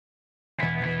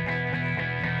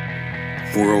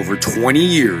For over 20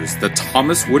 years, the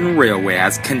Thomas Wooden Railway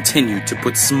has continued to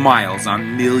put smiles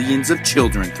on millions of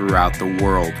children throughout the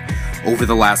world. Over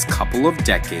the last couple of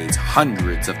decades,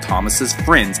 hundreds of Thomas's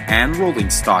friends and rolling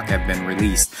stock have been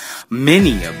released.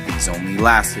 Many of these only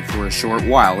lasted for a short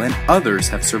while, and others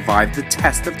have survived the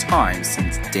test of time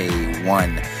since day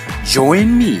one.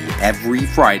 Join me every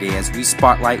Friday as we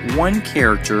spotlight one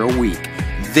character a week.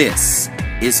 This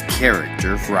is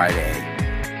Character Friday.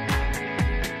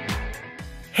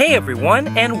 Hey everyone,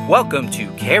 and welcome to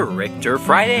Character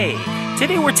Friday.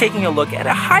 Today we're taking a look at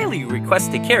a highly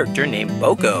requested character named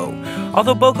BoCo.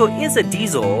 Although BoCo is a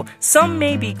diesel, some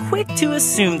may be quick to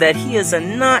assume that he is a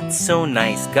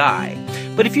not-so-nice guy.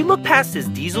 But if you look past his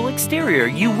diesel exterior,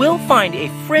 you will find a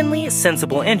friendly,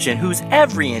 sensible engine whose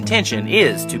every intention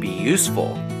is to be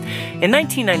useful. In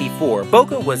 1994,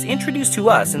 BoCo was introduced to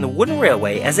us in the Wooden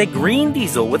Railway as a green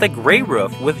diesel with a gray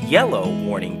roof with yellow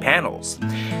warning panels.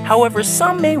 However,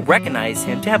 some may recognize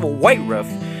him to have a white roof,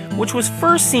 which was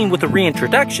first seen with a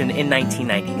reintroduction in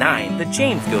 1999, the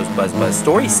James Goes Buzz Buzz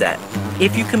story set.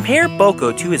 If you compare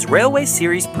BoCo to his Railway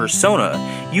series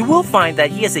persona, you will find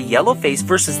that he has a yellow face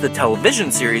versus the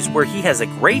television series where he has a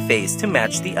gray face to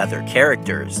match the other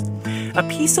characters. A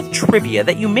piece of trivia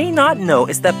that you may not know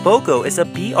is that BoCo is a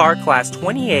BR Class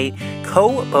 28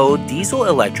 Co-Bo diesel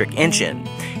electric engine.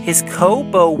 His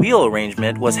Co-Bo wheel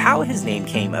arrangement was how his name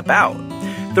came about.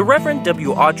 The Reverend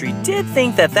W. Audrey did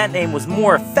think that that name was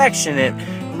more affectionate,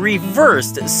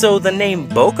 reversed, so the name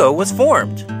BoCo was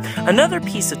formed. Another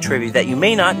piece of trivia that you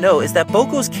may not know is that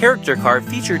BoCo's character card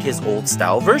featured his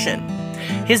old-style version.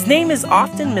 His name is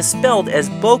often misspelled as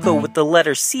BoCo with the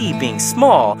letter C being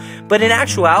small, but in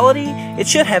actuality, it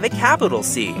should have a capital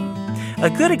C. A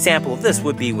good example of this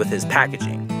would be with his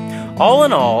packaging. All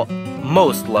in all,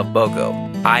 most love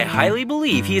BoCo. I highly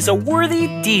believe he is a worthy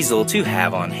diesel to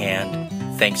have on hand.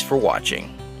 Thanks for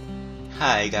watching.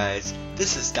 Hi guys,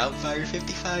 this is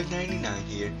Doubtfire5599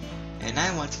 here, and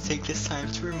I want to take this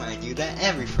time to remind you that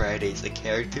every Friday is a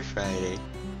Character Friday.